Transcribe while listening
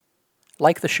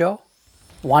Like the show?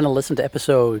 Want to listen to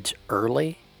episodes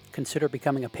early? Consider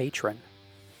becoming a patron.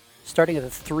 Starting at the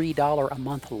 $3 a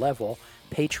month level,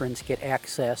 patrons get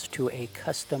access to a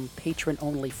custom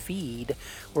patron-only feed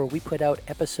where we put out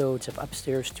episodes of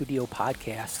Upstairs Studio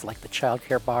podcasts like the Child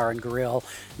Care Bar and Grill,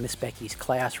 Miss Becky's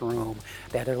Classroom,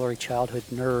 That Early Childhood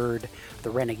Nerd,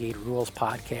 the Renegade Rules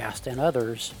podcast, and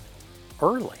others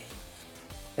early.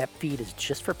 That feed is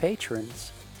just for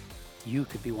patrons. You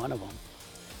could be one of them.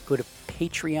 Go to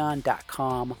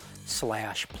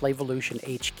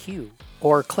patreon.com/PlayvolutionHQ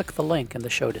or click the link in the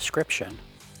show description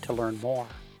to learn more.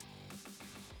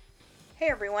 Hey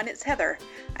everyone, it's Heather.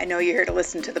 I know you're here to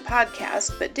listen to the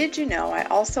podcast, but did you know I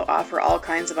also offer all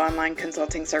kinds of online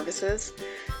consulting services?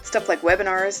 Stuff like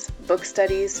webinars, book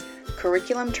studies,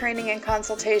 curriculum training and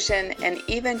consultation, and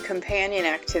even companion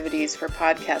activities for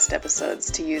podcast episodes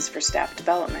to use for staff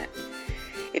development.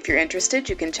 If you're interested,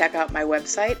 you can check out my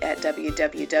website at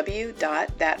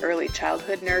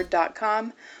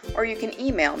www.thatearlychildhoodnerd.com, or you can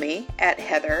email me at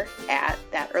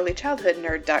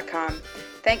heather@thatearlychildhoodnerd.com.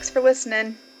 Thanks for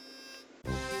listening.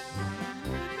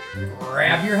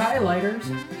 Grab your highlighters.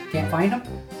 Can't find them?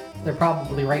 They're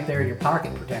probably right there in your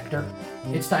pocket protector.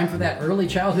 It's time for That Early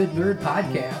Childhood Nerd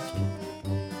podcast.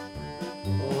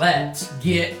 Let's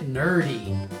get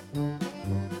nerdy.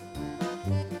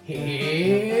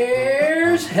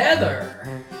 Here's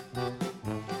Heather.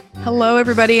 Hello,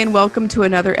 everybody, and welcome to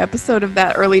another episode of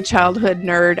That Early Childhood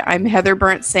Nerd. I'm Heather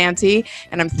Burnt-Santy,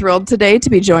 and I'm thrilled today to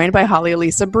be joined by Holly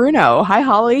Elisa Bruno. Hi,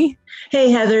 Holly.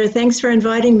 Hey, Heather. Thanks for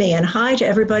inviting me, and hi to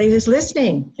everybody who's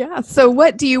listening. Yeah, so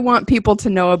what do you want people to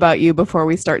know about you before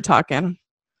we start talking?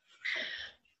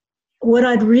 What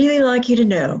I'd really like you to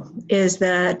know is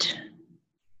that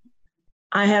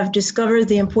I have discovered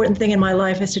the important thing in my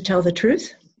life is to tell the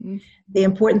truth. The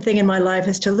important thing in my life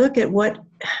is to look at what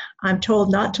I'm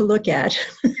told not to look at,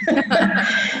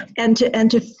 and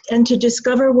to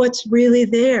discover what's really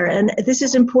there. And this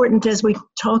is important as we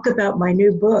talk about my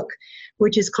new book,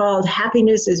 which is called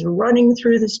Happiness is Running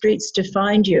Through the Streets to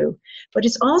Find You. But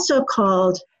it's also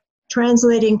called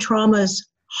Translating Trauma's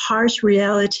Harsh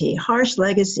Reality, Harsh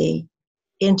Legacy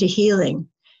into Healing.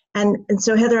 And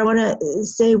so, Heather, I want to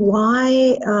say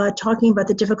why talking about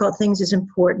the difficult things is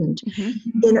important.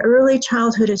 Mm-hmm. In early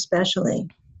childhood especially,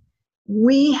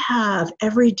 we have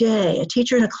every day, a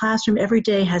teacher in a classroom every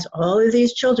day has all of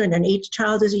these children, and each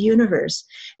child is a universe.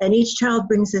 And each child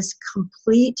brings this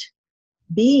complete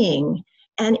being.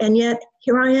 And yet,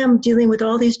 here I am dealing with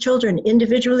all these children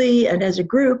individually and as a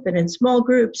group and in small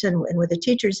groups and with a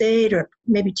teacher's aide or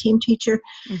maybe team teacher.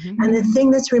 Mm-hmm. And the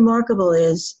thing that's remarkable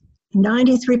is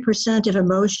 93% of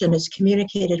emotion is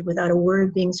communicated without a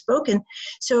word being spoken.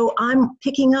 So I'm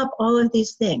picking up all of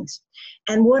these things.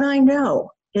 And what I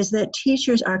know is that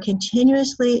teachers are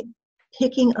continuously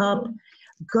picking up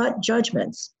gut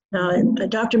judgments.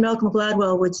 Dr. Malcolm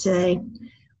Gladwell would say,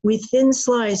 we thin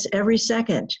slice every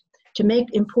second to make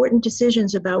important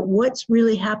decisions about what's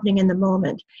really happening in the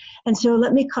moment. And so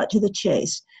let me cut to the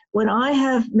chase. When I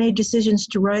have made decisions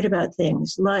to write about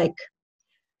things like,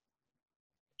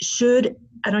 I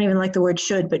don't even like the word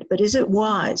should, but is it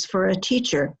wise for a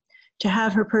teacher to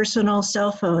have her personal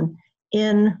cell phone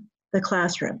in the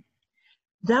classroom?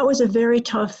 That was a very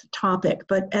tough topic,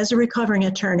 but as a recovering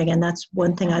attorney, and that's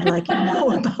one thing I'd like you to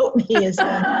know about me, is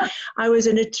that I was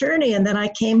an attorney, and then I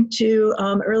came to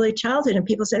early childhood, and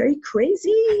people said, are you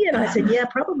crazy? And I said, yeah,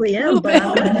 probably am, but I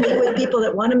want to meet with people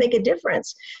that want to make a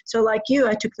difference. So like you,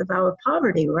 I took the vow of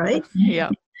poverty, right?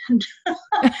 Yeah.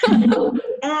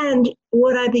 And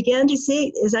what I began to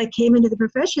see as I came into the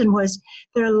profession was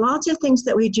there are lots of things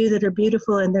that we do that are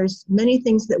beautiful, and there's many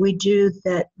things that we do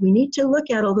that we need to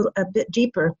look at a bit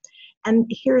deeper. And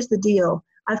here's the deal.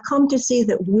 I've come to see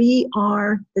that we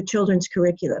are the children's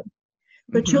curriculum.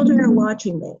 But mm-hmm. Children are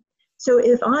watching me. So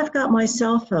if I've got my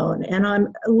cell phone and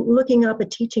I'm looking up a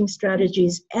teaching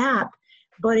strategies app,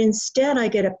 but instead I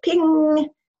get a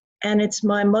ping, and it's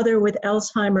my mother with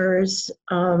Alzheimer's,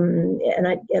 and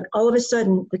all of a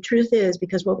sudden, the truth is,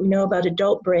 because what we know about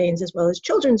adult brains as well as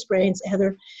children's brains,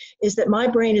 Heather, is that my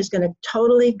brain is going to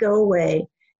totally go away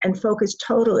and focus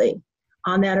totally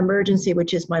on that emergency,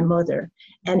 which is my mother.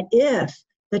 And if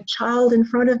the child in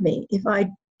front of me, if I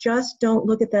just don't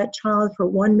look at that child for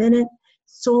 1 minute,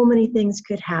 so many things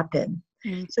could happen.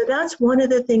 Mm. So that's one of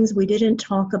the things we didn't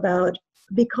talk about,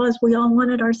 because we all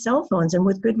wanted our cell phones, and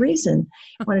with good reason,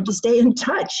 wanted to stay in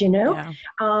touch, Yeah.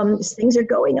 Things are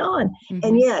going on. Mm-hmm.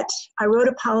 And yet I wrote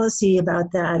a policy about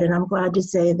that, and I'm glad to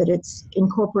say that it's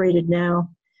incorporated now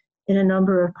in a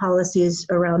number of policies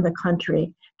around the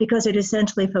country, because it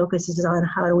essentially focuses on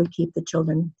how do we keep the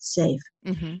children safe.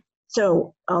 Mm-hmm.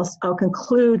 So I'll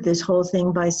conclude this whole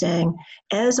thing by saying,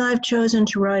 as I've chosen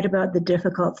to write about the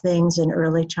difficult things in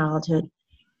early childhood,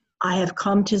 I have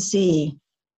come to see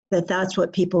that that's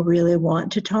what people really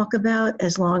want to talk about,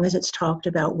 as long as it's talked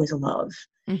about with love.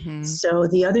 Mm-hmm. So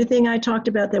the other thing I talked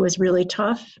about that was really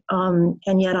tough,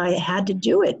 and yet I had to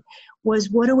do it, was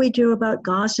what do we do about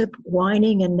gossip,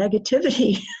 whining, and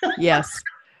negativity? Yes,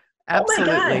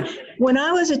 absolutely. Oh my God. When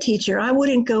I was a teacher, I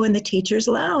wouldn't go in the teacher's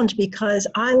lounge because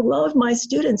I loved my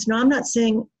students. Now, I'm not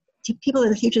saying people in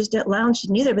the teacher's lounge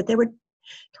didn't either, but they were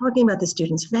talking about the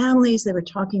students' families. They were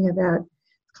talking about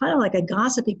kind of like a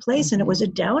gossipy place, Mm-hmm. and it was a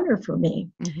downer for me.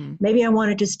 Mm-hmm. Maybe I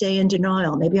wanted to stay in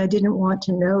denial. Maybe I didn't want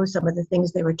to know some of the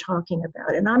things they were talking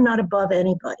about, and I'm not above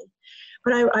anybody.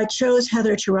 But I chose,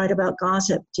 Heather, to write about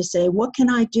gossip, to say, what can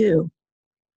I do?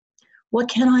 What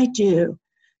can I do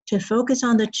to focus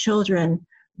on the children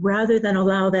rather than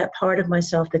allow that part of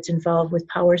myself that's involved with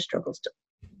power struggles to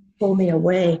pull me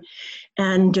away?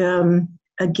 And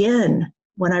again,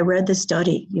 when I read the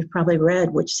study, you've probably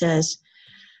read, which says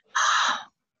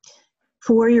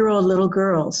 4-year-old little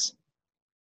girls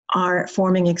are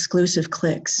forming exclusive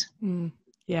cliques.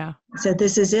 Yeah. So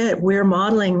this is it. We're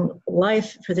modeling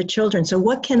life for the children. So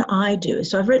what can I do?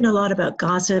 So I've written a lot about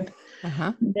gossip,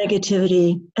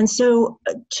 negativity. And so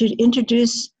to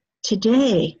introduce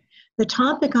today, the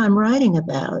topic I'm writing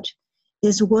about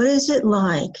is, what is it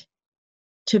like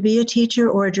to be a teacher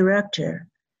or a director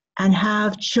and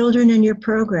have children in your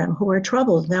program who are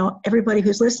troubled? Now, everybody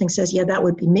who's listening says, yeah, that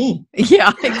would be me.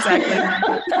 Yeah, exactly.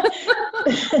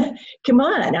 Come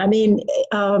on. I mean,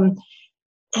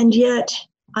 and yet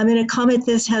I'm going to come at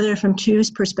this, Heather, from two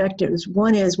perspectives.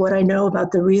 One is what I know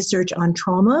about the research on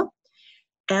trauma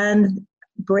and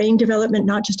brain development,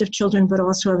 not just of children, but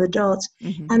also of adults.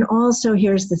 Mm-hmm. And also,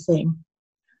 here's the thing.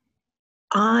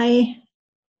 I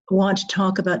want to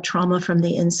talk about trauma from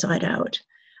the inside out.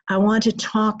 I want to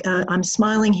talk, I'm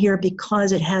smiling here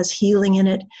because it has healing in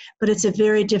it, but it's a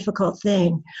very difficult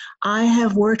thing. I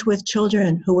have worked with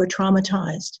children who were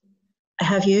traumatized.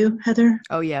 Have you, Heather?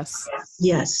 Oh, yes.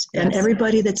 Yes. And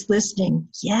everybody that's listening,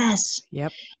 yes.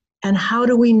 Yep. And how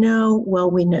do we know?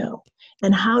 Well, we know.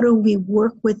 And how do we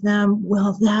work with them?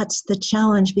 Well, that's the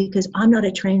challenge, because I'm not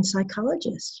a trained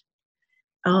psychologist.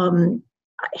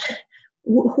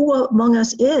 Who among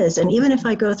us is? And even if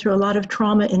I go through a lot of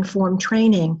trauma-informed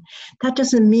training, that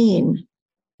doesn't mean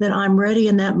that I'm ready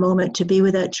in that moment to be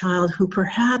with that child who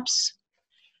perhaps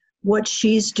what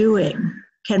she's doing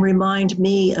can remind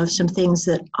me of some things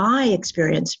that I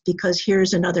experienced. Because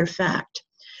here's another fact.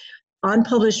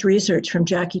 Unpublished research from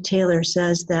Jackie Taylor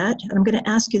says that, and I'm going to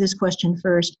ask you this question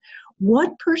first,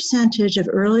 what percentage of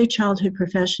early childhood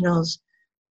professionals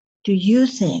do you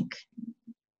think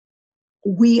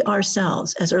we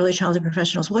ourselves, as early childhood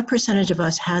professionals, what percentage of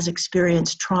us has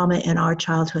experienced trauma in our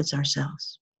childhoods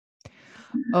ourselves?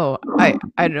 Oh,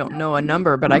 I don't know a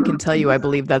number, but I can tell you I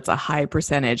believe that's a high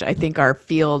percentage. I think our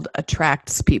field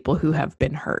attracts people who have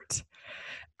been hurt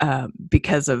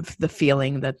because of the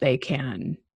feeling that they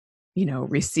can,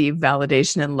 receive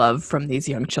validation and love from these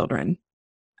young children.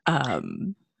 I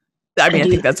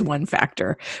think that's one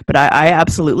factor, but I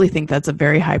absolutely think that's a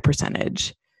very high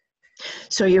percentage.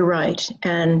 So you're right.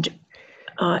 And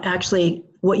actually,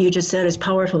 what you just said is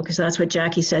powerful, because that's what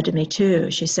Jackie said to me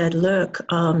too. She said, look,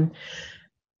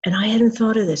 and I hadn't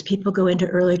thought of this. People go into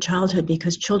early childhood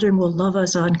because children will love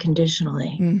us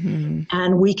unconditionally,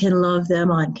 and we can love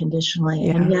them unconditionally.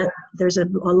 Yeah. And yet there's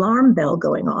an alarm bell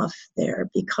going off there,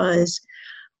 because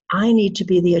I need to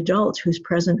be the adult who's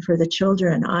present for the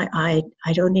children. I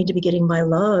don't need to be getting my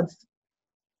love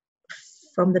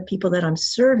from the people that I'm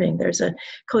serving. There's a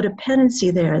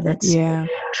codependency there that's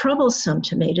troublesome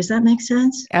to me. Does that make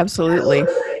sense? Absolutely.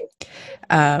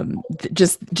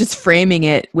 Just framing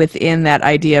it within that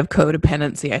idea of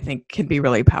codependency, I think, can be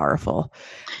really powerful.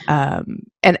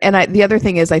 The other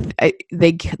thing is,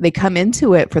 they come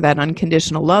into it for that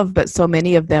unconditional love, but so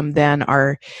many of them then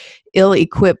are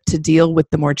ill-equipped to deal with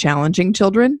the more challenging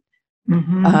children.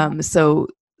 Mm-hmm.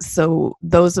 So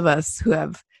those of us who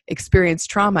have experienced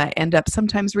trauma end up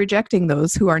sometimes rejecting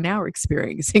those who are now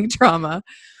experiencing trauma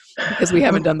because we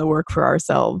haven't done the work for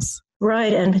ourselves.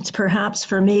 Right. And it's perhaps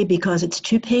for me because it's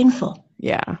too painful.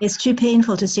 Yeah. It's too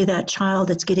painful to see that child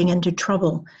that's getting into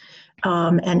trouble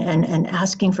and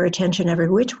asking for attention every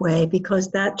which way,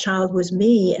 because that child was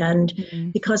me.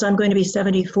 And because I'm going to be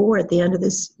 74 at the end of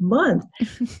this month,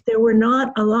 there were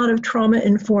not a lot of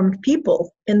trauma-informed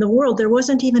people in the world. There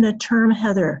wasn't even a term,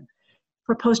 Heather,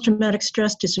 for post-traumatic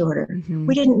stress disorder.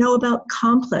 We didn't know about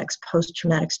complex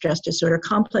post-traumatic stress disorder.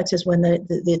 Complex is when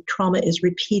the trauma is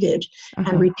repeated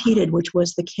and repeated, which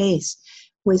was the case.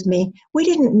 with me, we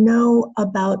didn't know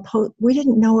about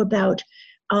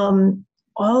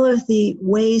all of the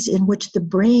ways in which the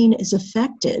brain is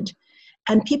affected.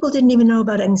 And people didn't even know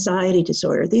about anxiety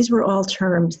disorder. These were all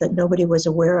terms that nobody was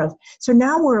aware of. So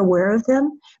now we're aware of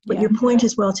them, but your point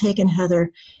is well taken,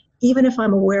 Heather. Even if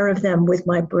I'm aware of them with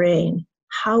my brain,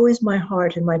 how is my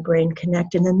heart and my brain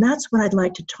connected? And that's what I'd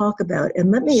like to talk about.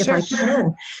 And let me, if I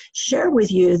can, share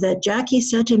with you that Jackie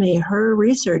said to me, her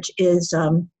research is,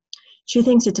 she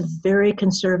thinks it's very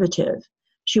conservative.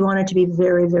 She wanted to be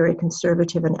very, very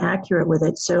conservative and accurate with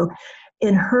it. So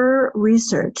in her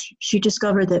research, she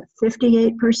discovered that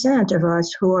 58% of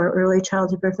us who are early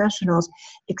childhood professionals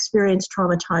experience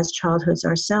traumatized childhoods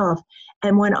ourselves.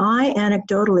 And when I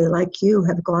anecdotally, like you,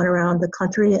 have gone around the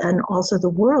country and also the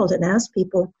world and asked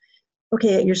people,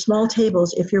 okay, at your small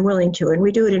tables, if you're willing to, and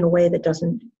we do it in a way that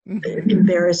doesn't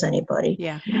embarrass anybody.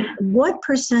 Yeah. What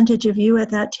percentage of you at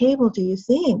that table do you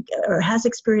think or has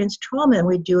experienced trauma? And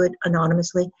we do it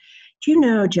anonymously. Do you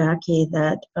know, Jackie,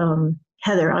 that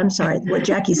Heather, I'm sorry, what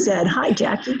Jackie said. Hi,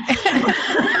 Jackie.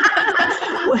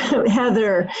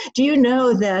 Heather, do you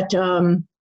know that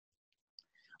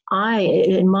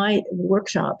in my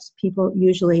workshops, people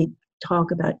usually talk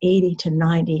about 80 to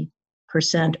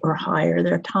 90% or higher.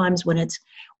 There are times when it's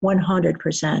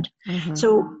 100%. Mm-hmm.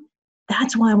 So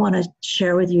that's why I want to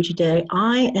share with you today.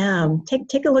 I am,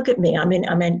 take a look at me. I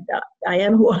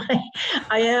am who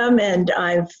I am, and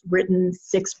I've written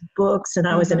 6 books, and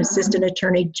I was an assistant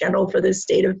attorney general for the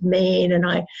state of Maine, and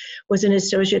I was an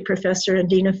associate professor and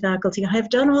dean of faculty. I have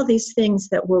done all these things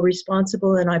that were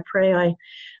responsible, and I pray I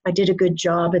did a good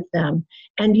job at them.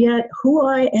 And yet who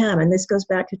I am, and this goes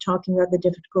back to talking about the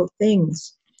difficult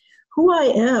things, who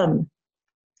I am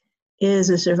is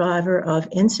a survivor of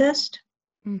incest.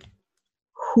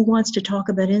 Who wants to talk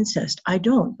about incest? I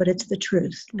don't, but it's the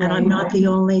truth. Right. And I'm not the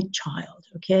only child,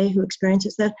 okay, who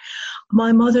experiences that.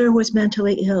 My mother was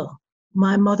mentally ill.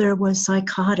 My mother was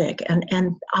psychotic, and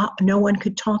no one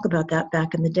could talk about that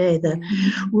back in the day. The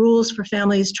rules for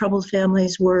families, troubled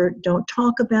families, were don't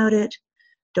talk about it,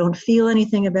 don't feel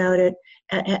anything about it,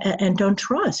 and don't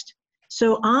trust.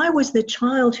 So I was the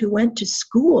child who went to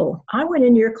school. I went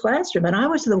into your classroom, and I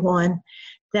was the one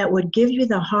that would give you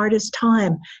the hardest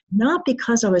time, not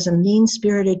because I was a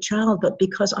mean-spirited child, but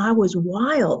because I was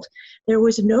wild. There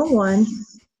was no one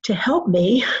to help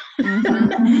me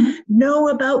know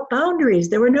about boundaries.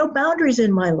 There were no boundaries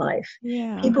in my life.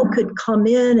 Yeah. People could come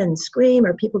in and scream,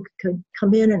 or people could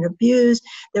come in and abuse.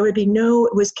 There would be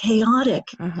it was chaotic.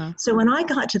 So when I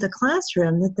got to the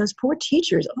classroom, those poor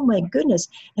teachers, oh my goodness,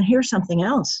 and here's something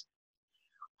else.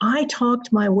 I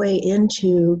talked my way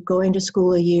into going to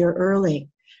school a year early.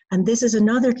 And this is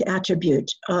another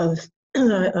attribute of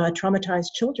traumatized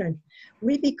children.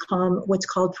 We become what's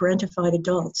called parentified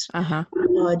adults.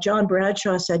 John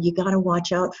Bradshaw said, you got to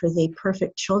watch out for the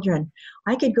perfect children.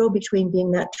 I could go between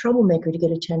being that troublemaker to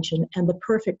get attention and the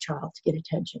perfect child to get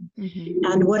attention.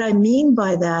 And what I mean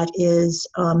by that is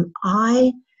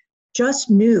I just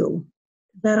knew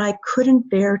that I couldn't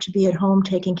bear to be at home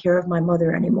taking care of my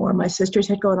mother anymore. My sisters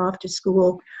had gone off to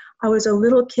school. I was a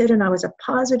little kid, and I was a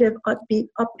positive,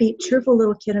 upbeat, cheerful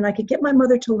little kid, and I could get my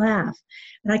mother to laugh,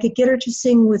 and I could get her to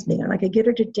sing with me, and I could get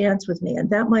her to dance with me, and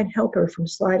that might help her from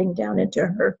sliding down into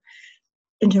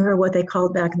her what they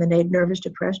called back in the day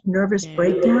nervous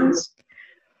breakdowns.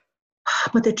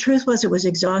 But the truth was, it was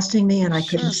exhausting me, and I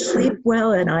couldn't sleep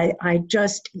well, and I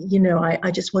just,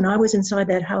 when I was inside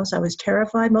that house, I was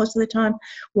terrified most of the time.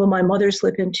 Will my mother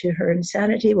slip into her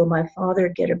insanity? Will my father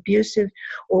get abusive?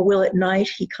 Or will at night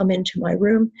he come into my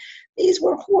room? These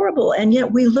were horrible, and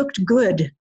yet we looked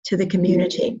good to the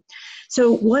community.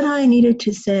 So what I needed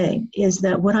to say is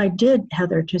that what I did,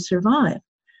 Heather, to survive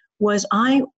was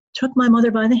I took my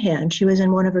mother by the hand. She was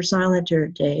in one of her silenter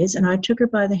days, and I took her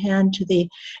by the hand to the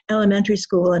elementary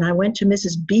school, and I went to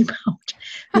Mrs. Bebout,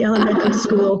 the elementary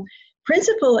school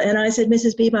principal, and I said,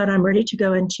 Mrs. Bebout, I'm ready to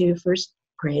go into first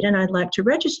grade, and I'd like to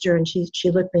register. And she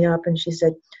looked me up, and she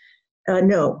said,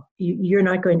 no, you're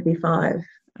not going to be 5.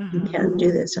 You can't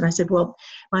do this. And I said, well,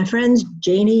 my friends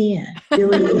Janie and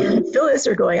Billy and Phyllis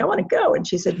are going, I want to go. And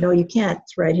she said, no, you can't.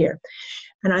 It's right here.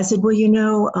 And I said,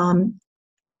 well,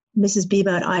 Mrs.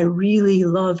 Bebout, I really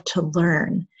love to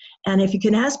learn. And if you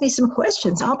can ask me some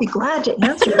questions, I'll be glad to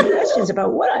answer your questions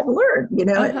about what I've learned.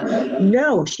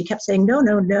 No, she kept saying, no.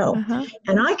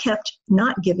 And I kept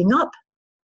not giving up,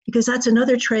 because that's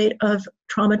another trait of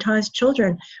traumatized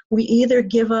children. We either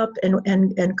give up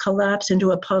and collapse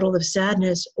into a puddle of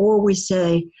sadness, or we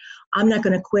say, I'm not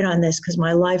going to quit on this because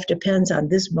my life depends on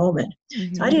this moment.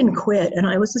 So I didn't quit, and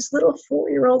I was this little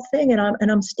 4-year-old thing, and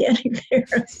I'm standing there,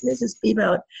 Mrs.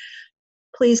 Bebout,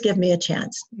 Please give me a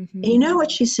chance. Mm-hmm. And you know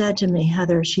what she said to me,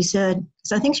 Heather? She said,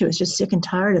 because I think she was just sick and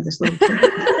tired of this little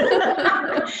kid.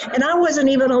 And I wasn't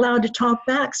even allowed to talk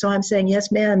back. So I'm saying,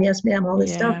 yes, ma'am, all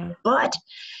this stuff. But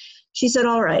she said,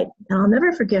 all right. And I'll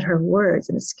never forget her words.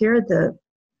 And it scared the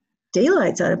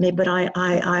daylights out of me, but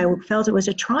I felt it was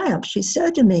a triumph. She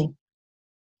said to me,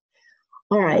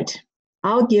 all right,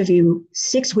 I'll give you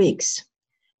 6 weeks.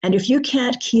 And if you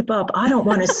can't keep up, I don't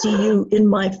want to see you in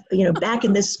my, back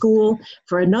in this school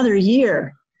for another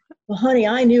year. Well, honey,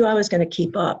 I knew I was going to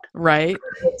keep up. Right.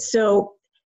 So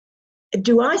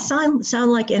do I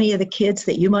sound like any of the kids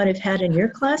that you might have had in your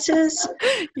classes?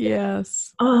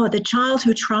 Yes. Oh, the child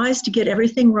who tries to get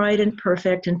everything right and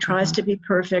perfect and tries to be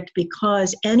perfect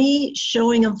because any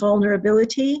showing of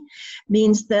vulnerability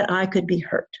means that I could be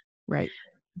hurt. Right.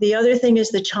 The other thing is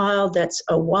the child that's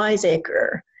a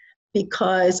wiseacre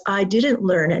because I didn't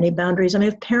learn any boundaries. I mean,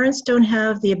 if parents don't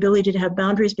have the ability to have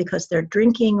boundaries because they're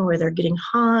drinking or they're getting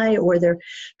high or they're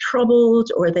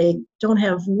troubled or they don't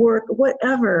have work,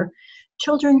 whatever,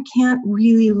 children can't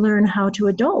really learn how to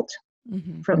adult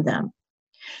from them.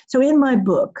 So in my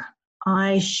book,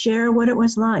 I share what it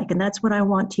was like, and that's what I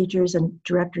want teachers and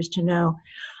directors to know.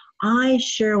 I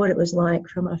share what it was like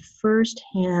from a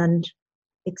first-hand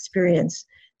experience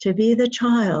to be the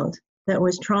child that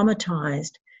was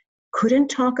traumatized, couldn't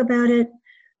talk about it,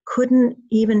 couldn't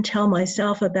even tell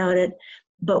myself about it,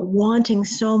 but wanting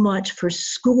so much for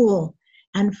school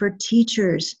and for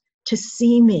teachers to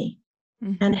see me.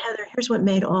 And Heather, here's what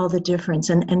made all the difference.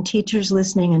 And teachers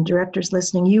listening and directors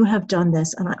listening, you have done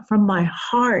this. And from my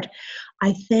heart,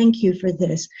 I thank you for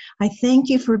this. I thank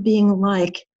you for being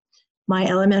like my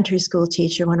elementary school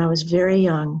teacher when I was very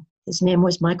young. His name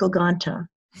was Michael Gonta.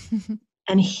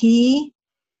 And he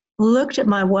looked at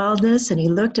my wildness and he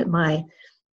looked at my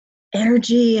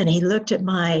energy and he looked at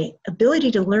my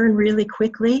ability to learn really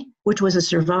quickly, which was a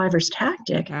survivor's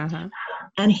tactic.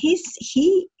 And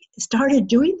he started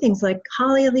doing things like,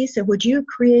 Holly, Elisa, would you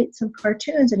create some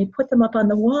cartoons? And he put them up on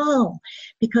the wall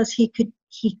because he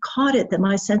caught it that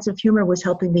my sense of humor was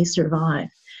helping me survive.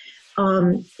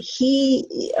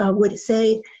 He would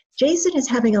say, Jason is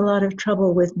having a lot of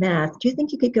trouble with math. Do you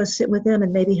think you could go sit with him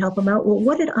and maybe help him out? Well,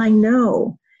 what did I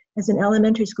know as an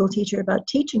elementary school teacher about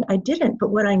teaching? I didn't, but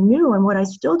what I knew and what I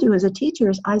still do as a teacher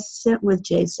is I sit with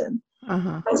Jason.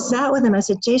 I sat with him. I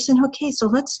said, Jason, okay, so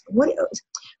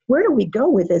where do we go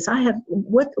with this?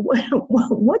 What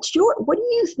do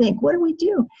you think? What do we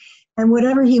do? And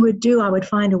whatever he would do, I would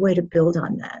find a way to build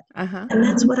on that. And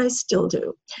that's what I still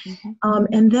do.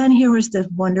 And then here was the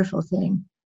wonderful thing.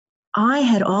 I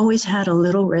had always had a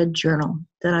little red journal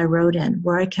that I wrote in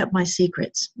where I kept my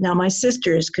secrets. Now, my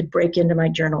sisters could break into my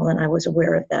journal, and I was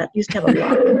aware of that. I used to have a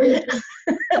lot.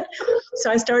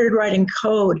 So I started writing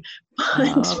code.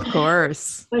 Of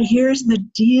course. But here's the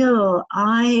deal.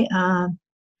 I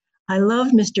love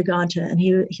Mr. Gonta, and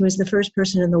he was the first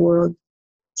person in the world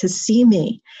to see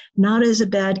me, not as a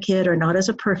bad kid or not as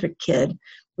a perfect kid,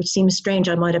 which seems strange.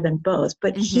 I might have been both.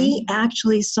 But he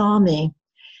actually saw me.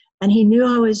 And he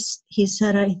knew he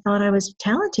said, I thought I was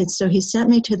talented. So he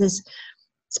sent me to this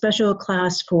special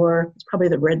class for probably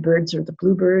the Redbirds or the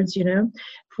Bluebirds,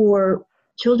 for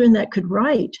children that could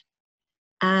write.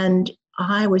 And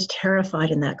I was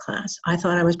terrified in that class. I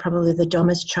thought I was probably the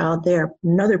dumbest child there.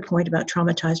 Another point about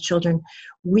traumatized children,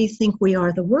 we think we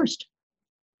are the worst.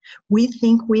 We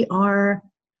think we are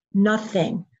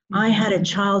nothing. I had a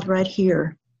child right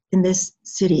here in this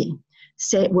city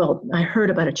I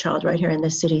heard about a child right here in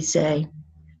this city say,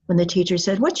 when the teacher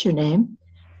said, what's your name?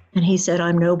 And he said,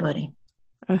 I'm nobody.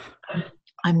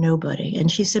 I'm nobody.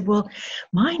 And she said, well,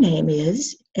 my name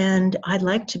is, and I'd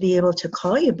like to be able to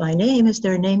call you by name. Is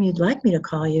there a name you'd like me to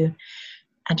call you?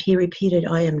 And he repeated,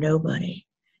 I am nobody.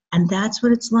 And that's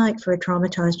what it's like for a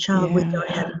traumatized child. Yeah. We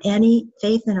don't have any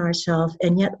faith in ourselves,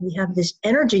 and yet we have this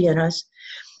energy in us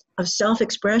of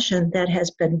self-expression that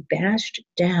has been bashed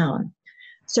down.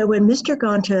 So when Mr.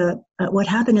 Gonta, what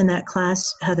happened in that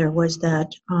class, Heather, was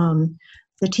that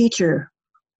the teacher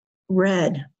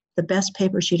read the best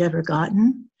paper she'd ever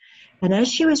gotten. And as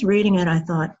she was reading it, I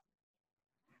thought,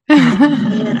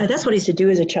 man, that's what I used to do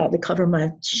as a child to cover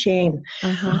my shame.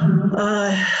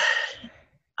 I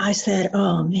said,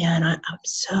 oh man, I'm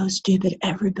so stupid.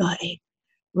 Everybody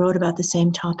wrote about the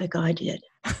same topic I did.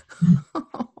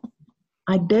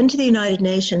 I'd been to the United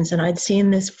Nations and I'd seen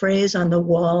this phrase on the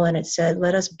wall and it said,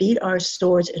 let us beat our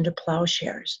swords into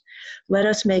plowshares. Let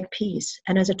us make peace.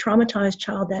 And as a traumatized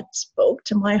child, that spoke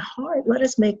to my heart. Let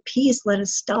us make peace. Let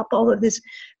us stop all of this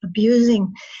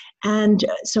abusing. And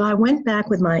so I went back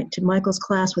to Michael's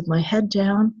class with my head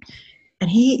down, and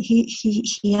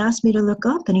he asked me to look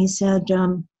up, and he said,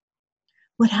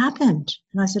 what happened?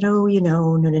 And I said, oh,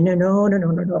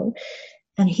 no.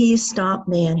 And he stopped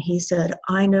me and he said,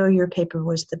 I know your paper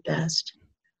was the best.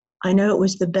 I know it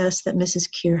was the best that Mrs.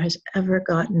 Keir has ever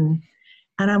gotten.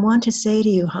 And I want to say to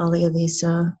you, Holly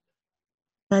Elisa,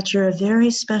 that you're a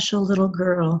very special little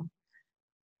girl.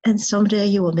 And someday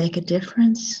you will make a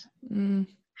difference. Mm.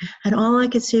 And all I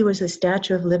could see was the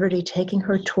Statue of Liberty taking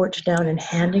her torch down and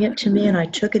handing it to me. And I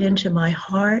took it into my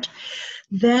heart.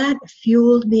 That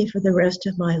fueled me for the rest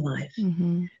of my life.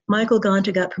 Mm-hmm. Michael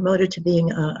Gonta got promoted to being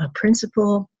a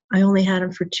principal. I only had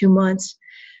him for 2 months.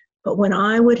 But when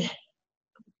I would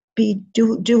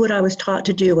do what I was taught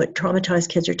to do, what traumatized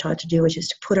kids are taught to do, which is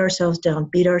to put ourselves down,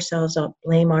 beat ourselves up,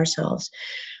 blame ourselves,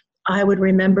 I would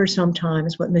remember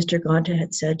sometimes what Mr. Gonta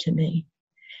had said to me.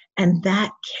 And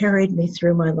that carried me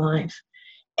through my life.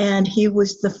 And he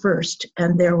was the first,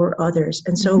 and there were others.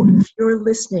 And so if you're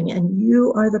listening and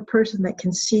you are the person that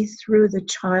can see through the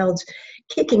child's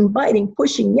kicking, biting,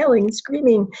 pushing, yelling,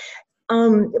 screaming,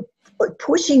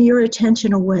 pushing your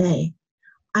attention away,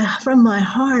 from my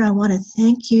heart, I want to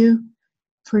thank you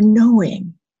for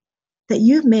knowing that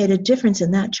you've made a difference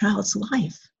in that child's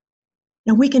life.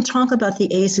 Now, we can talk about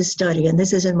the ACEs study, and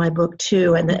this is in my book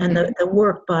too, and the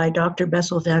work by Dr.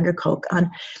 Bessel van der Kolk.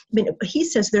 He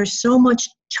says there's so much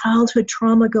childhood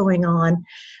trauma going on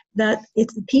that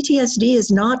PTSD is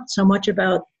not so much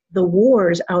about the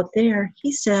wars out there.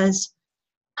 He says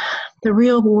the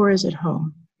real war is at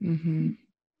home. Mm-hmm.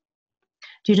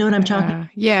 Do you know what I'm talking about?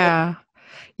 Yeah.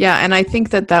 Yeah, and I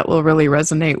think that will really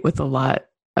resonate with a lot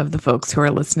of the folks who are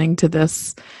listening to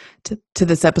this to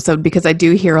this episode, because I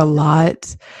do hear a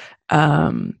lot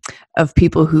of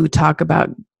people who talk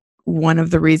about one of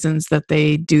the reasons that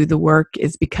they do the work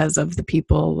is because of the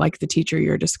people like the teacher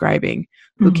you're describing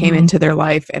who came into their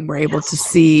life and were able to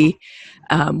see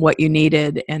what you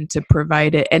needed and to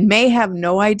provide it, and may have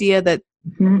no idea that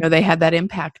they had that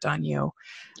impact on you,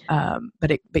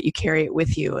 but you carry it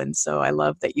with you. And so I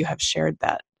love that you have shared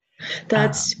that.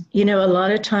 That's, a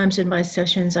lot of times in my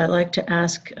sessions, I like to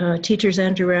ask teachers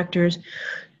and directors,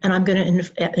 and I'm going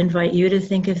to invite you to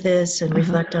think of this and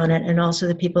reflect on it, and also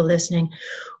the people listening.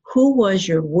 Who was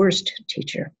your worst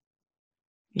teacher?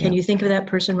 Can you think of that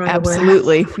person right away?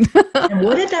 Absolutely. And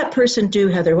what did that person do,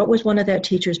 Heather? What was one of that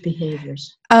teacher's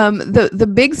behaviors?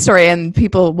 The big story, and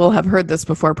people will have heard this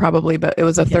before probably, but it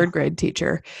was a third grade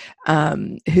teacher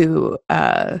who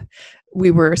we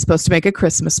were supposed to make a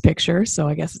Christmas picture, so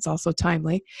I guess it's also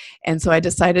timely. And so I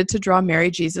decided to draw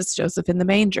Mary, Jesus, Joseph in the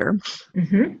manger.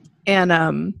 Mm-hmm. And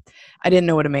I didn't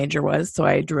know what a manger was, so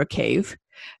I drew a cave.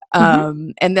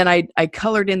 And then I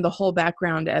colored in the whole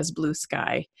background as blue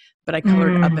sky, but I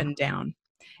colored up and down.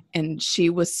 And she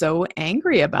was so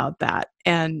angry about that.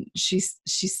 And she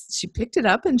picked it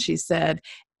up and she said,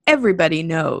 everybody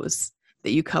knows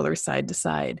that you color side to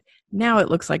side. Now it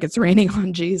looks like it's raining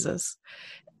on Jesus.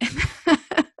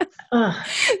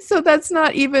 So that's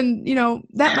not even,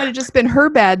 that might have just been her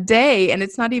bad day, and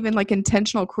it's not even like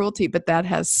intentional cruelty, but that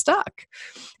has stuck.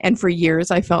 And for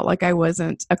years I felt like I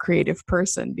wasn't a creative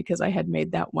person because I had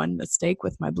made that one mistake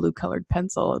with my blue colored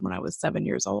pencil when I was 7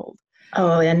 years old.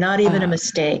 Oh, and not even a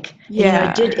mistake.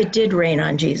 Yeah, it did rain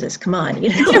on Jesus. Come on,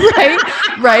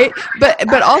 right.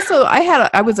 But also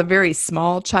I was a very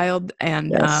small child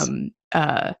and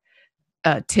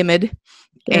timid,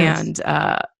 and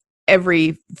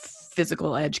every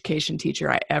physical education teacher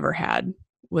I ever had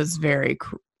was very,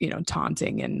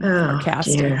 taunting and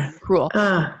sarcastic, and cruel.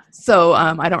 So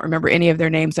I don't remember any of their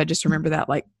names. I just remember that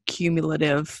like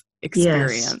cumulative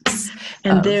experience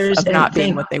and of not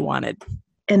being what they wanted.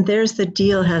 And there's the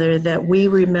deal, Heather, that we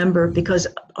remember because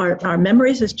our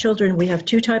memories as children, we have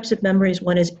two types of memories.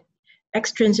 One is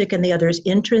extrinsic and the other is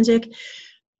intrinsic.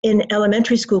 In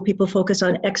elementary school, people focus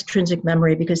on extrinsic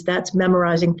memory because that's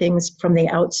memorizing things from the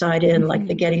outside in, like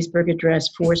the Gettysburg Address,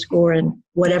 fourscore, and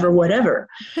whatever.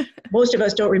 Most of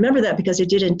us don't remember that because it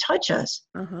didn't touch us.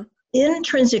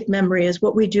 Intrinsic memory is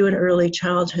what we do in early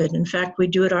childhood. In fact, we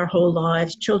do it our whole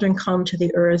lives. Children come to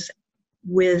the earth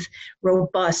with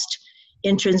robust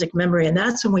intrinsic memory, and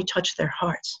that's when we touch their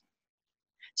hearts.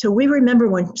 So we remember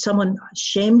when someone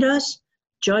shamed us,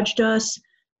 judged us,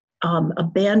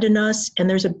 abandon us, and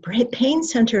there's a pain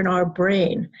center in our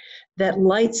brain that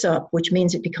lights up, which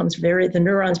means the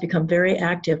neurons become very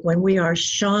active when we are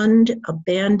shunned,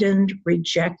 abandoned,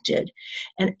 rejected.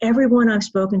 And everyone I've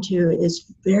spoken to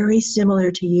is very similar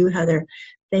to you, Heather.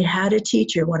 They had a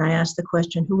teacher, when I asked the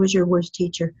question, who was your worst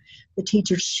teacher? The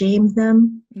teacher shamed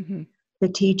them. The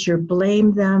teacher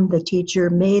blamed them. The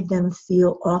teacher made them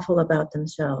feel awful about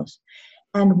themselves.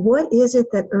 And what is it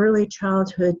that early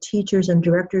childhood teachers and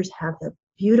directors have the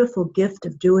beautiful gift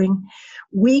of doing,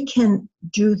 we can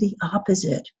do the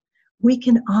opposite. We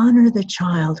can honor the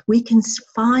child. We can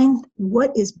find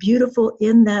what is beautiful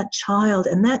in that child.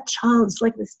 And that child is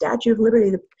like the Statue of Liberty.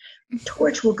 The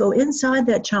torch will go inside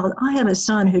that child. I have a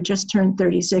son who just turned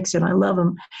 36, and I love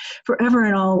him forever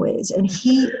and always. And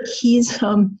he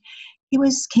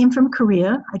came from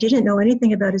Korea. I didn't know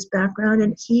anything about his background,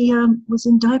 and he was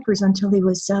in diapers until he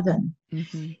was 7.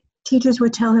 Mm-hmm. Teachers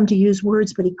would tell him to use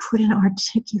words, but he couldn't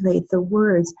articulate the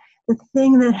words. The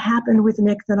thing that happened with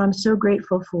Nick that I'm so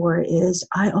grateful for is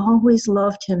I always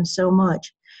loved him so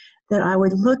much that I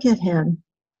would look at him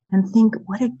and think,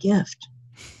 what a gift.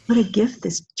 What a gift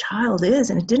this child is.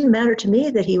 And it didn't matter to me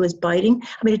that he was biting.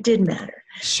 I mean, it did matter.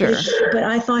 Sure. But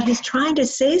I thought he's trying to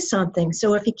say something.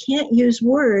 So if he can't use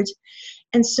words,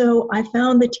 and so I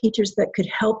found the teachers that could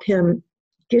help him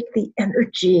get the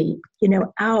energy,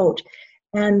 out.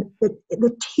 And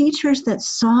the teachers that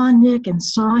saw Nick and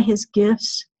saw his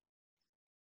gifts,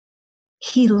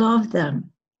 he loved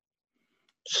them.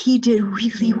 He did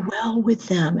really well with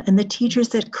them. And the teachers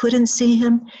that couldn't see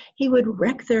him, he would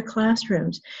wreck their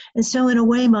classrooms. And so in a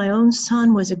way, my own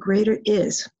son was a greater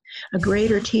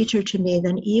teacher to me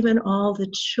than even all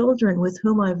the children with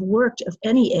whom I've worked of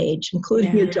any age,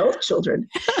 including the adult children.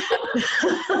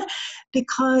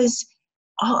 Because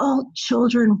all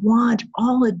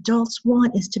adults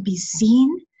want is to be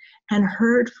seen and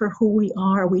heard for who we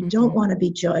are. We don't want to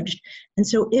be judged. And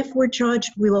so if we're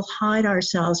judged, we will hide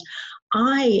ourselves.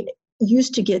 I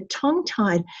used to get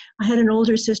tongue-tied. I had an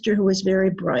older sister who was very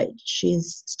bright.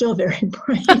 She's still very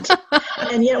bright.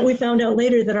 And yet we found out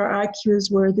later that our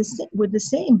IQs were the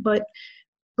same. But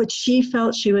she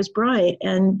felt she was bright,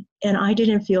 and I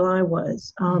didn't feel I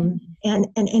was. And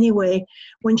anyway,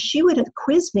 when she would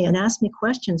quiz me and ask me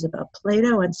questions about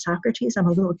Plato and Socrates, I'm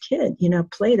a little kid,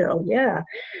 Plato, yeah.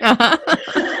 I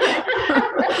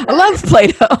love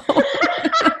Plato.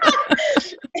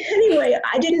 Anyway,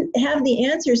 I didn't have the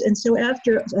answers, and so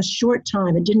after a short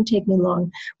time, it didn't take me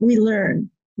long, we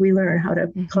learn how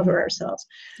to cover ourselves.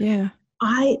 Yeah.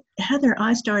 Heather,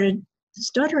 I started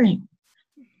stuttering.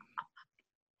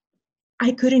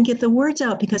 I couldn't get the words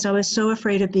out because I was so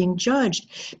afraid of being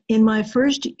judged. In my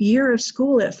first year of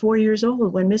school at 4 years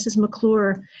old, when Mrs.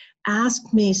 McClure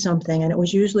asked me something, and it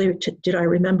was usually, did I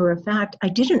remember a fact? I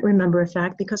didn't remember a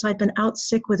fact because I'd been out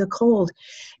sick with a cold,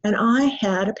 and I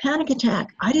had a panic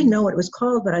attack. I didn't know what it was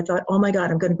called, but I thought, oh my God,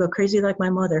 I'm going to go crazy like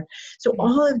my mother. So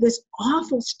all of this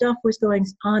awful stuff was going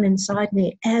on inside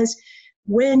me, as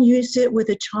when you sit with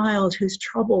a child whose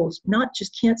troubles not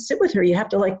just can't sit with her, you have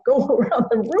to go around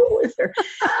the room with her.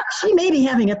 She may be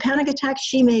having a panic attack.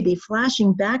 She may be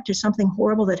flashing back to something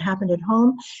horrible that happened at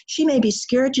home. She may be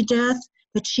scared to death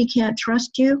that she can't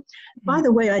trust you. By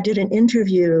the way, I did an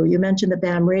interview. You mentioned the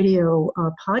BAM Radio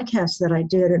podcast that I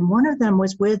did, and one of them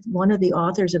was with one of the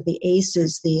authors of the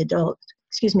ACEs,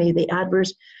 the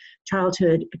Adverse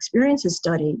Childhood Experiences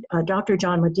Study, Dr.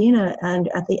 John Medina. And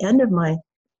at the end of my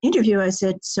interview, I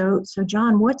said, so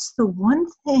John, what's the one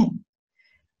thing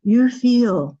you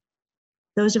feel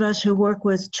those of us who work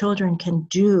with children can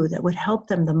do that would help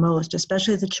them the most,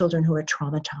 especially the children who are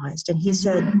traumatized? And he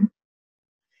said,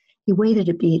 he waited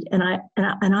a beat, and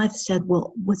I said,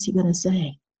 well, what's he going to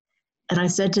say? And I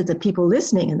said to the people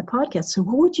listening in the podcast, so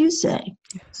what would you say?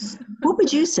 What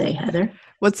would you say, Heather?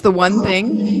 What's the one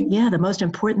thing? Yeah, the most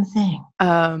important thing.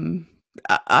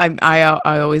 I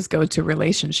always go to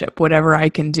relationship, whatever I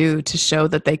can do to show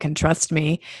that they can trust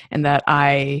me and that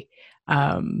I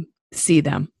see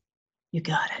them. You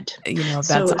got it.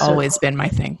 That's always been my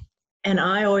thing. And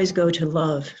I always go to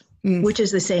love, which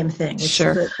is the same thing. It's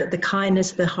sure. The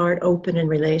kindness, the heart open in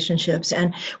relationships.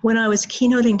 And when I was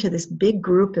keynoting to this big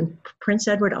group in Prince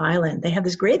Edward Island, they have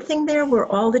this great thing there where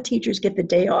all the teachers get the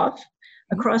day off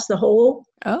across the whole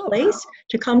place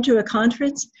to come to a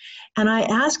conference. And I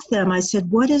asked them, I said,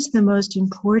 what is the most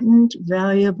important,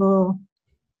 valuable,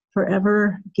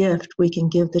 forever gift we can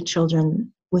give the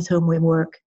children with whom we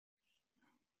work?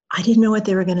 I didn't know what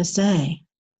they were going to say.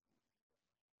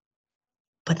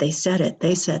 But they said it.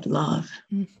 They said love.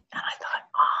 And I thought,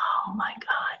 oh my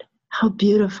God, how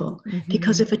beautiful.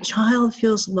 Because if a child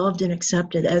feels loved and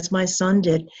accepted, as my son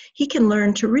did, he can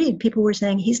learn to read. People were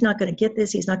saying, he's not going to get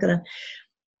this. He's not going to.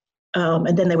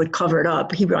 And then they would cover it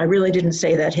up. I really didn't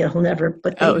say that. He'll never.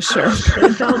 But they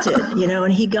felt it,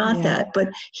 and he got that. But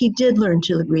he did learn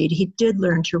to read. He did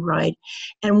learn to write.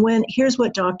 And here's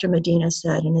what Dr. Medina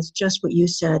said, and it's just what you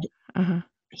said.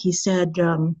 He said,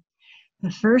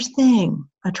 the first thing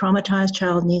a traumatized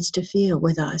child needs to feel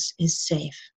with us is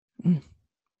safe.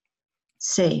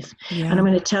 Safe. Yeah. And I'm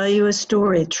going to tell you a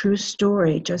story, a true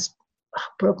story, just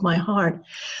broke my heart.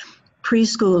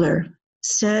 preschooler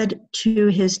said to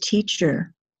his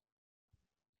teacher,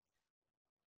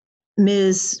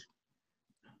 Ms.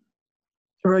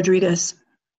 Rodriguez,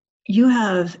 you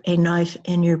have a knife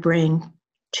in your brain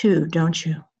too, don't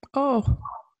you? Oh.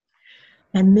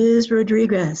 And Ms.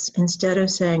 Rodriguez, instead of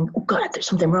saying, oh God, there's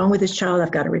something wrong with this child,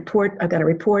 I've got to report,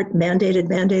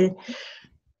 mandated,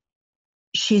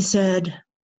 she said,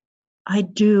 I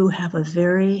do have a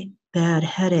very bad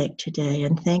headache today,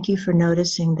 and thank you for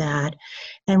noticing that.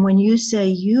 And when you say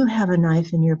you have a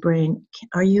knife in your brain,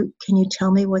 can you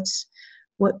tell me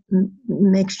what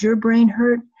makes your brain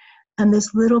hurt? And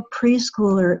this little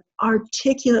preschooler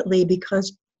articulately,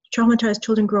 because traumatized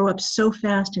children grow up so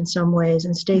fast in some ways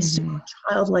and stay so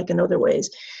childlike in other ways,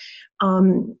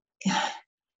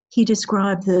 he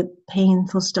described the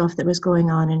painful stuff that was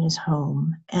going on in his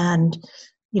home. And,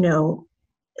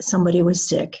 somebody was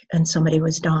sick and somebody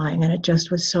was dying, and it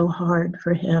just was so hard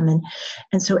for him.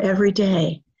 And so every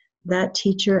day, that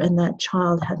teacher and that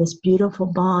child had this beautiful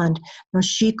bond. Now,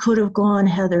 she could have gone,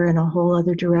 Heather, in a whole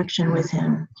other direction with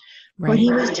him. Right. But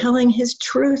he was telling his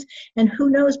truth, and who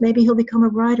knows, maybe he'll become a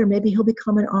writer, maybe he'll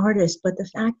become an artist. But the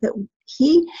fact that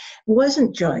he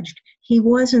wasn't judged, he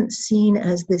wasn't seen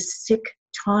as this sick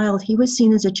child, he was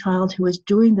seen as a child who was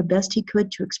doing the best he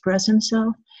could to express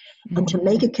himself and to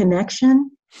make a connection.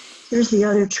 Here's the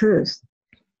other truth.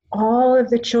 All of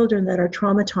the children that are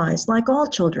traumatized, like all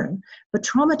children, but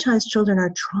traumatized children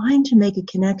are trying to make a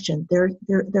connection.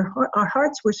 Our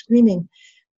hearts were screaming,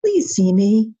 please see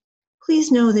me.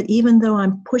 Please know that even though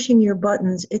I'm pushing your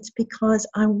buttons, it's because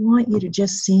I want you to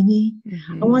just see me.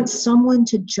 I want someone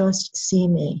to just see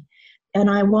me. And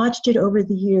I watched it over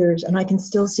the years, and I can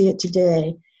still see it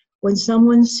today. When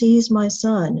someone sees my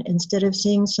son, instead of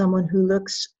seeing someone who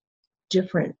looks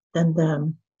different than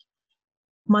them,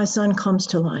 my son comes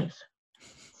to life.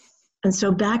 And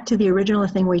so back to the original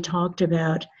thing we talked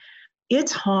about,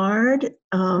 it's hard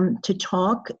to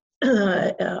talk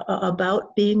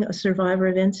about being a survivor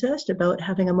of incest, about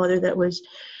having a mother that was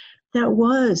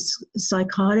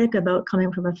psychotic, about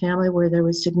coming from a family where there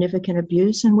was significant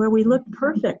abuse and where we looked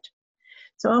perfect.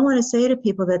 So I want to say to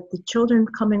people that the children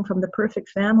coming from the perfect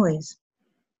families,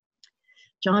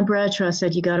 John Bradshaw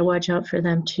said, you got to watch out for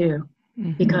them too,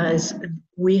 because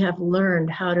we have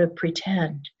learned how to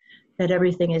pretend that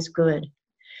everything is good.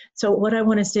 So what I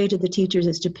want to say to the teachers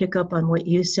is to pick up on what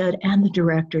you said, and the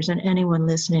directors and anyone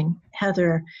listening.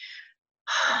 Heather,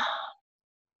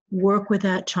 work with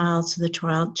that child so the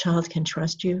child can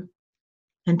trust you.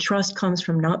 And trust comes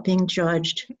from not being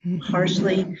judged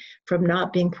harshly, from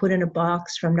not being put in a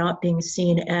box, from not being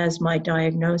seen as my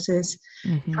diagnosis.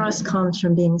 Trust comes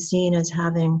from being seen as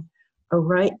having a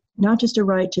right, not just a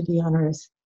right to be on earth,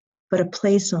 but a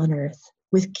place on earth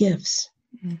with gifts,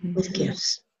 with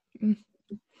gifts.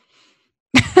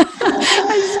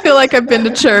 I just feel like I've been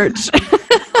to church.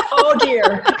 Oh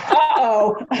dear.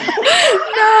 Uh-oh.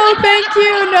 No, thank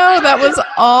you. No, that was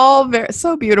all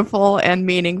so beautiful and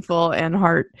meaningful and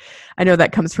heart. I know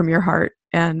that comes from your heart.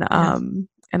 And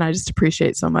and I just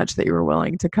appreciate so much that you were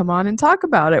willing to come on and talk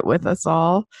about it with us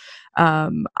all.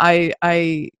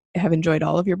 I have enjoyed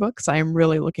all of your books. I am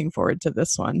really looking forward to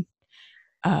this one.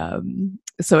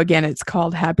 So again, it's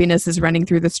called Happiness is Running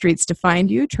Through the Streets to Find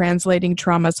You, Translating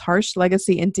Trauma's Harsh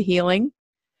Legacy into Healing.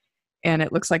 And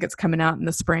it looks like it's coming out in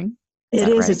the spring. It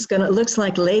is. Right? It looks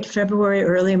like late February,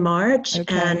 early March.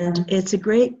 Okay. And it's a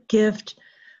great gift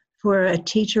for a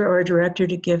teacher or a director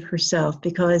to give herself,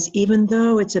 because even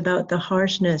though it's about the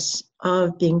harshness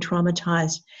of being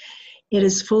traumatized, it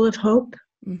is full of hope.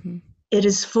 It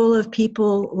is full of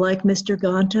people like Mr.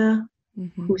 Ganta,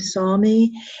 who saw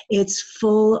me. It's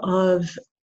full of,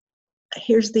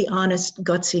 here's the honest,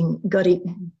 gutty,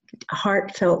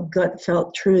 heartfelt,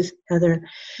 gut-felt truth, Heather.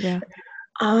 Yeah.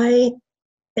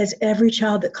 As every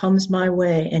child that comes my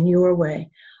way and your way,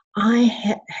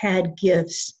 I had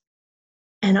gifts,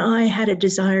 and I had a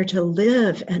desire to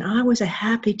live, and I was a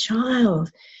happy child,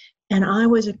 and I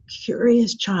was a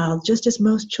curious child, just as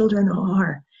most children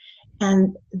are.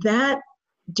 And that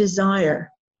desire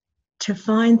to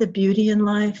find the beauty in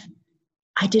life,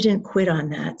 I didn't quit on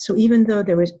that. So even though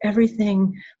there was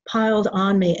everything piled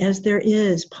on me, as there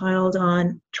is piled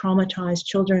on traumatized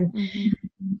children,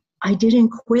 I didn't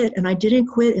quit. And I didn't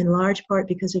quit in large part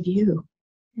because of you,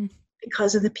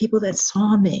 because of the people that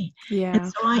saw me. Yeah. And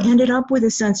so I ended up with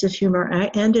a sense of humor. I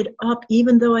ended up,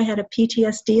 even though I had a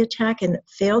PTSD attack and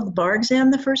failed the bar exam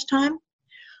the first time,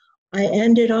 I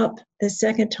ended up the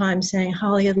second time saying,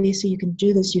 Holly, Lisa, you can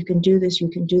do this, you can do this, you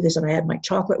can do this. And I had my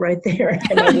chocolate right there,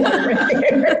 and my water right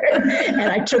there.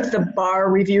 And I took the bar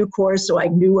review course, so I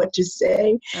knew what to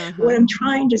say. What I'm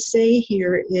trying to say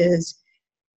here is,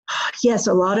 Yes,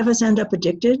 a lot of us end up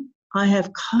addicted. I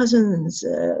have cousins,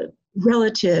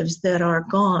 relatives that are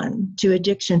gone to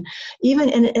addiction.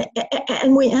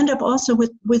 And we end up also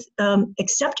with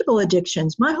acceptable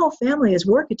addictions. My whole family is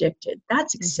work addicted.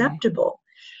 That's acceptable.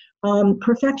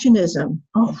 Perfectionism.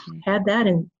 Had that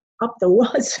in up the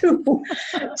wazoo.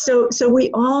 So we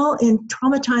all, in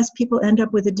traumatized people, end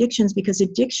up with addictions because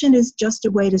addiction is just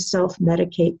a way to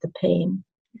self-medicate the pain.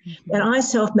 And I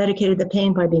self-medicated the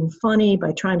pain by being funny,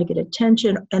 by trying to get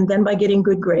attention, and then by getting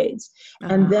good grades,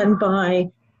 and then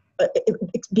by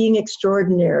being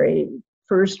extraordinary,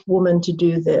 first woman to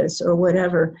do this or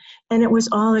whatever. And it was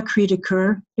all a cri de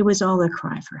coeur. It was all a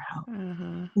cry for help.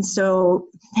 And so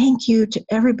thank you to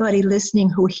everybody listening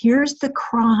who hears the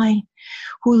cry,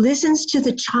 who listens to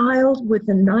the child with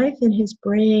the knife in his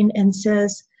brain and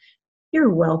says, "You're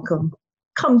welcome.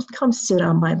 Come sit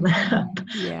on my lap.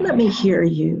 Let me hear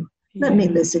you. Let me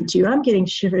listen to you." I'm getting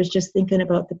shivers just thinking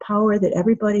about the power that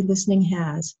everybody listening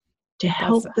has to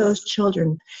help those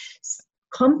children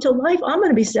come to life. I'm going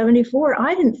to be 74.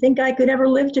 I didn't think I could ever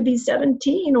live to be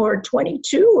 17 or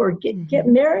 22 or get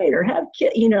married or have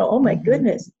kids. Oh my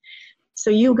goodness. So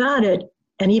you got it.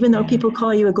 And even though people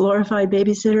call you a glorified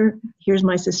babysitter, here's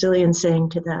my Sicilian saying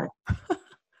to that.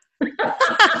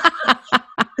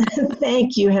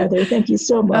 Thank you, Heather. Thank you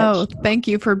so much. Oh, thank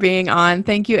you for being on.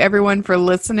 Thank you, everyone, for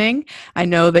listening. I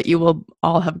know that you will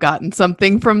all have gotten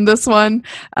something from this one.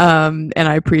 And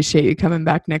I appreciate you coming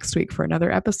back next week for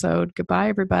another episode. Goodbye,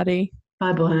 everybody.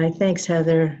 Bye-bye. Thanks,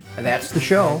 Heather. That's the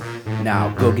show.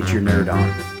 Now go get your nerd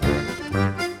on.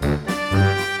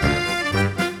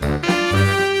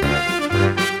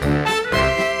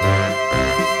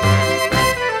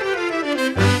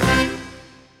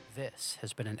 This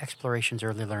has been an Explorations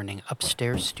Early Learning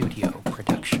Upstairs Studio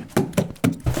production.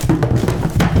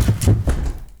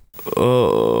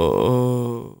 Oh.